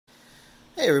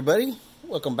Hey everybody,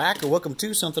 welcome back or welcome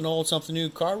to Something Old, Something New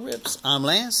Card Rips. I'm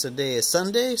Lance. Today is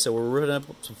Sunday, so we're ripping up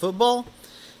some football,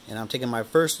 and I'm taking my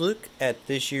first look at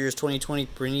this year's 2020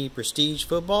 Panini Prestige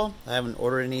Football. I haven't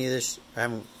ordered any of this. I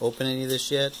haven't opened any of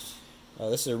this yet.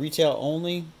 This is a retail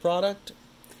only product.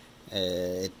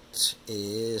 It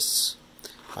is.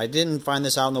 I didn't find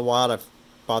this out in the wild. I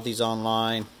bought these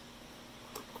online.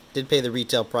 Did pay the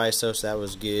retail price though, so that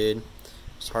was good.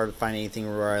 It's hard to find anything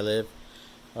where I live.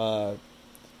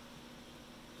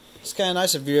 It's kind of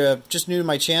nice if you're just new to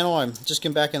my channel. I'm just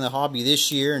getting back in the hobby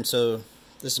this year, and so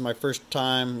this is my first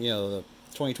time. You know, the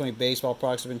 2020 baseball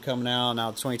products have been coming out. Now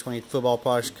the 2020 football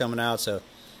products are coming out, so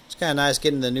it's kind of nice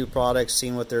getting the new products,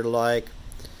 seeing what they're like.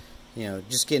 You know,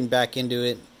 just getting back into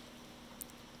it.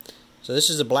 So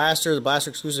this is a blaster. The blaster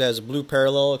exclusive has blue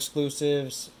parallel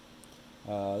exclusives.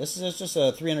 This is just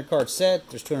a 300 card set.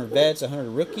 There's 200 vets, 100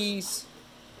 rookies.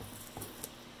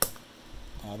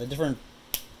 The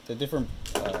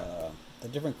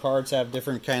different cards have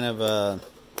different kind of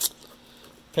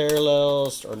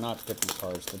parallels, or not different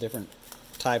cards. The different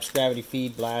types: gravity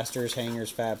feed, blasters, hangers,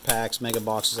 fat packs, mega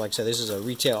boxes. Like I said, this is a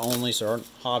retail only, so there aren't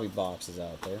hobby boxes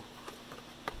out there.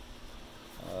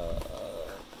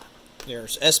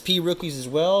 There's SP rookies as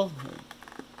well.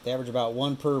 They average about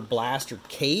one per blaster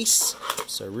case,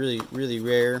 so really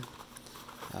rare.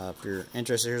 If you're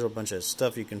interested, here's a bunch of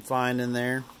stuff you can find in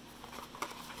there.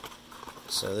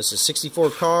 So this is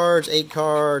 64 cards, 8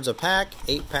 cards a pack,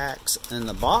 8 packs in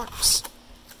the box.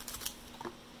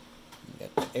 You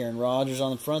got Aaron Rodgers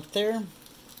on the front there.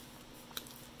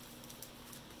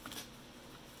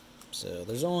 So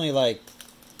there's only like,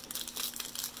 I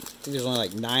think there's only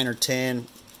like 9 or 10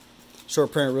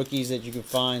 short print rookies that you can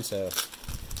find, so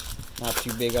not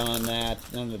too big on that.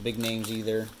 None of the big names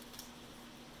either.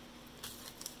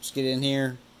 Let's get in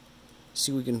here,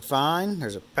 see what we can find.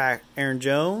 There's a pack: Aaron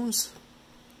Jones,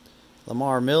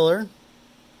 Lamar Miller,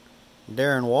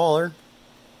 Darren Waller,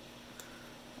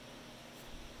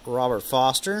 Robert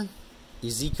Foster,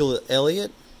 Ezekiel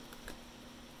Elliott.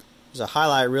 There's a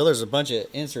highlight reel. There's a bunch of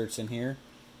inserts in here.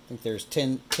 I think there's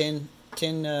 10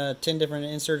 different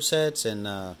insert sets,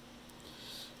 and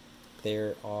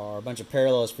there are a bunch of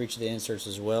parallels for each of the inserts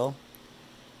as well.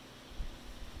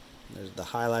 There's the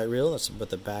highlight reel. That's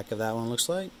what the back of that one looks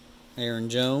like. Aaron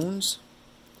Jones.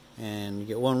 And you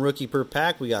get one rookie per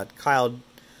pack. We got Kyle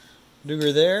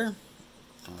Duggar there.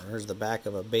 Here's the back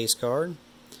of a base card.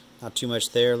 Not too much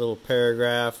there. A little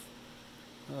paragraph.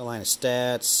 A line of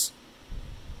stats.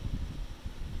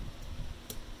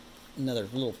 Another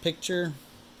little picture.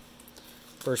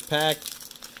 First pack.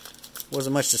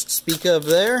 Wasn't much to speak of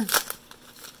there.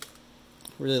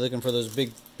 Really looking for those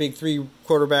big 3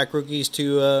 quarterback rookies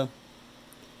to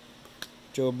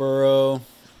Joe Burrow,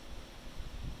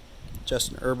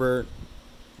 Justin Herbert,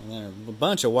 and then a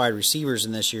bunch of wide receivers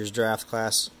in this year's draft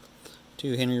class.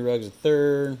 2 Henry Ruggs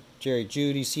III, Jerry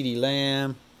Jeudy, CeeDee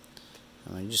Lamb.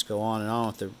 I mean, just go on and on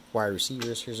with the wide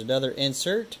receivers. Here's another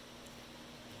insert.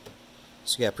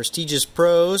 So you got Prestigious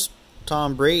Pros,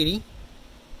 Tom Brady.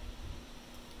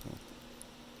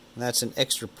 And that's an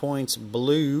extra points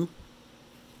blue.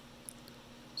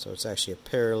 So it's actually a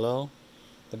parallel.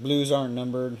 The blues aren't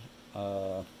numbered.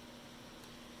 All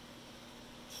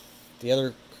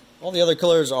the other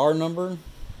colors are numbered.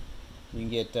 You can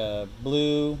get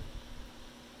blue,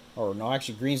 or no,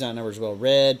 actually green's not numbered as well.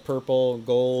 Red, purple,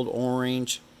 gold,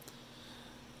 orange.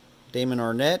 Damon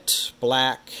Arnett,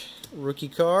 black rookie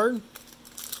card.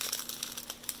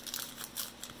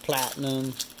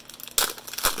 Platinum.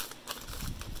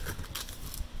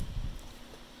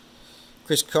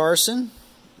 Chris Carson.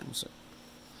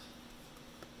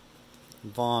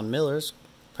 Von Miller's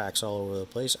packs all over the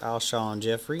place. Alshon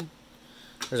Jeffrey.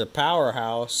 There's a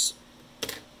powerhouse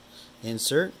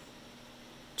insert.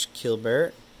 Shaquille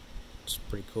Barrett. It's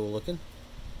pretty cool looking.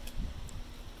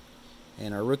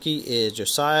 And our rookie is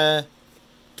Josiah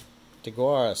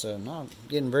DeGuara. So not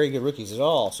getting very good rookies at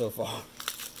all so far.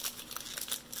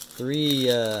 Three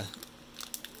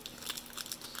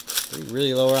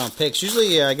really low round picks.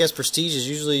 Usually, I guess Prestige is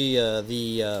usually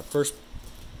the first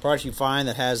product you find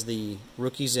that has the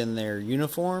rookies in their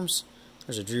uniforms.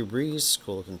 There's a Drew Brees,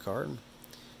 cool looking card.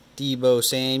 Debo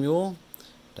Samuel.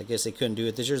 I guess they couldn't do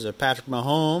it this year. There's a Patrick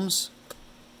Mahomes.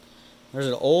 There's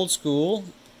an old school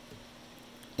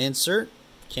insert.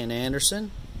 Ken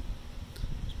Anderson.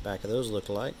 Back of those look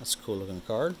like. That's a cool looking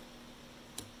card.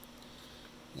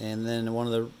 And then one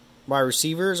of the wide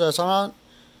receivers I was talking about,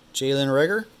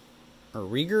 Jalen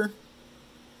Rieger.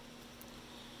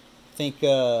 I think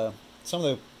some of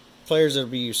the players that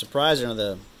would be surprised are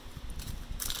the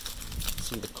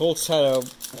Colts had a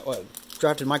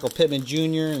drafted Michael Pittman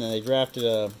Jr. and then they drafted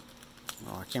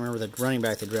I can't remember the running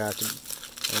back they drafted.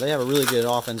 Well, they have a really good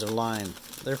offensive line.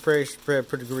 They're pretty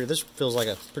good. This feels like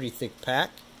a pretty thick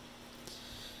pack.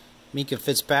 Mika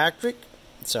Fitzpatrick.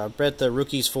 So I bet the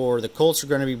rookies for the Colts are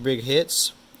going to be big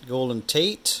hits. Golden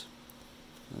Tate.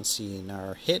 Let's see. And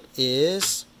our hit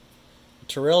is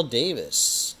Terrell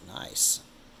Davis. Nice.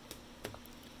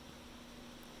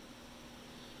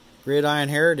 Gridiron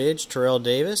Heritage, Terrell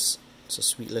Davis. It's a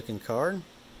sweet looking card.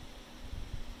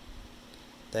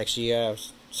 Actually, I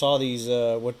saw these,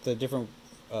 what the different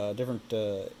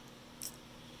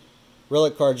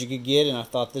relic cards you could get, and I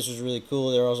thought this was really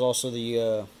cool. There was also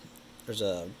the, there's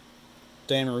a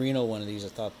Dan Marino one of these. I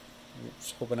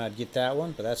was hoping I'd get that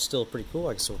one, but that's still pretty cool.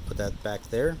 I guess we'll put that back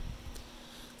there.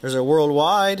 There's a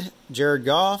worldwide Jared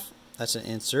Goff. That's an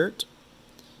insert.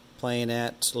 Playing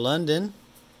at London.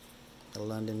 The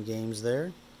London games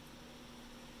there.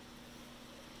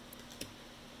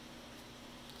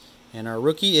 And our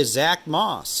rookie is Zach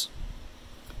Moss.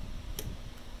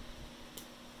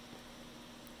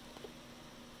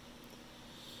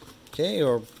 Okay,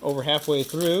 we're over halfway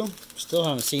through. Still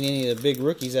haven't seen any of the big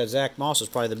rookies. That Zach Moss was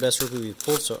probably the best rookie we've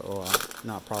pulled so.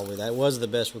 Not probably. That was the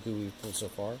best rookie we've pulled so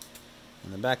far.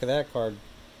 And the back of that card,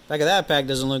 back of that pack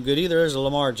doesn't look good either. There's a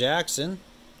Lamar Jackson.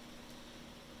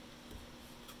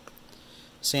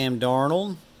 Sam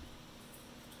Darnold.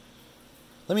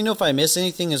 Let me know if I miss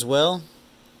anything as well.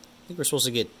 I think we're supposed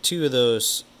to get 2 of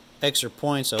those extra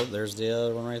points. Oh, there's the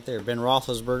other one right there. Ben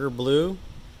Roethlisberger, blue.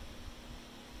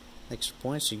 Extra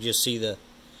points. So you just see the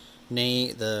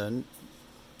name, the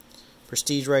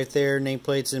Prestige right there.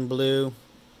 Nameplates in blue,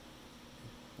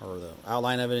 or the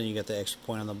outline of it, and you got the extra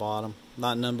point on the bottom.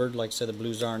 Not numbered. Like I said, the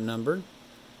blues aren't numbered.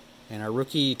 And our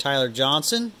rookie Tyler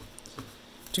Johnson.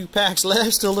 2 packs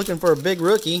left. Still looking for a big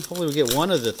rookie. Hopefully we get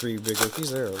one of the 3 big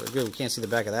rookies. There, good. We can't see the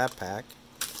back of that pack.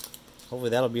 Hopefully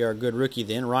that'll be our good rookie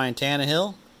then. Ryan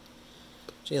Tannehill,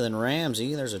 Jalen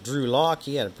Ramsey. There's a Drew Lock.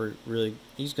 He had a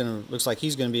looks like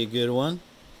he's gonna be a good one.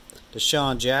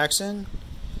 Deshaun Jackson.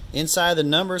 Inside the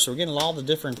numbers, so we're getting all the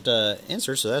different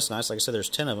inserts, so that's nice. Like I said, there's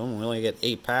 10 of them. We only get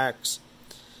 8 packs,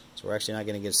 so we're actually not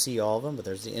going to get to see all of them. But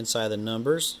there's the inside of the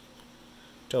numbers.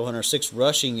 1,206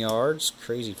 rushing yards,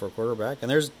 crazy for a quarterback.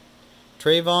 And there's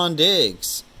Trayvon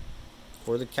Diggs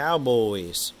for the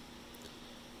Cowboys.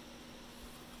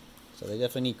 So they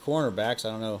definitely need cornerbacks. I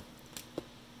don't know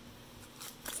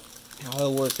how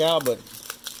it'll work out, but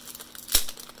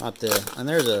not the. And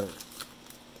there's a.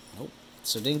 Nope.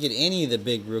 So didn't get any of the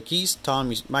big rookies.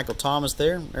 Michael Thomas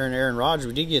there. Aaron Rodgers.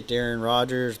 We did get Aaron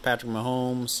Rodgers, Patrick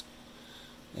Mahomes,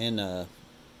 and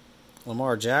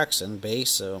Lamar Jackson base.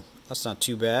 So that's not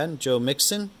too bad. Joe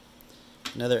Mixon,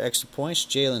 another extra points.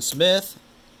 Jalen Smith.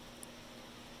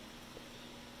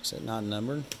 Is that not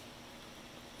numbered?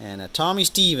 And Tommy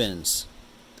Stevens,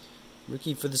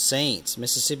 rookie for the Saints,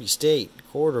 Mississippi State,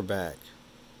 quarterback.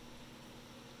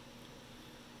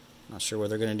 Not sure what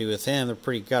they're going to do with him.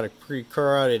 They're got a pretty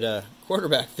crowded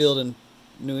quarterback field in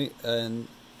New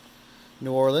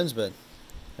Orleans, but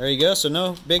there you go. So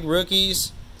no big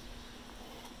rookies.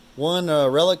 One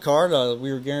relic card.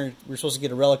 We were supposed to get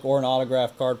a relic or an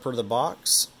autograph card per the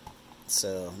box.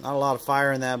 So not a lot of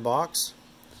fire in that box,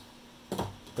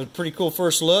 but pretty cool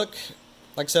first look.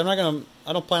 Like I said, I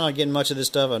don't plan on getting much of this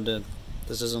stuff.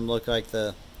 This doesn't look like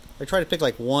I try to pick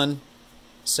like one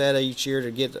set of each year to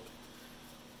get,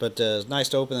 but it's nice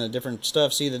to open the different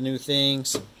stuff, see the new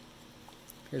things.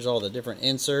 Here's all the different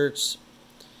inserts.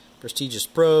 Prestigious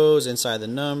Pros, inside the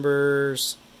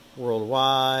numbers,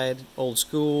 worldwide, old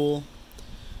school,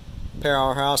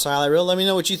 Powerhouse highlight reel. Let me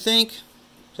know what you think.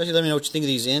 Especially let me know what you think of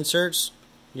these inserts.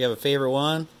 If you have a favorite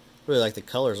one. Really like the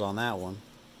colors on that one.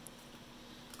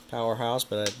 Powerhouse,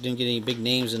 but I didn't get any big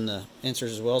names in the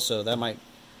inserts as well, so that might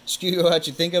skew what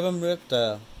you think of them. But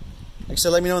like I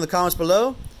said, let me know in the comments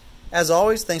below. As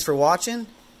always, thanks for watching.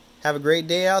 Have a great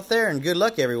day out there, and good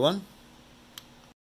luck, everyone.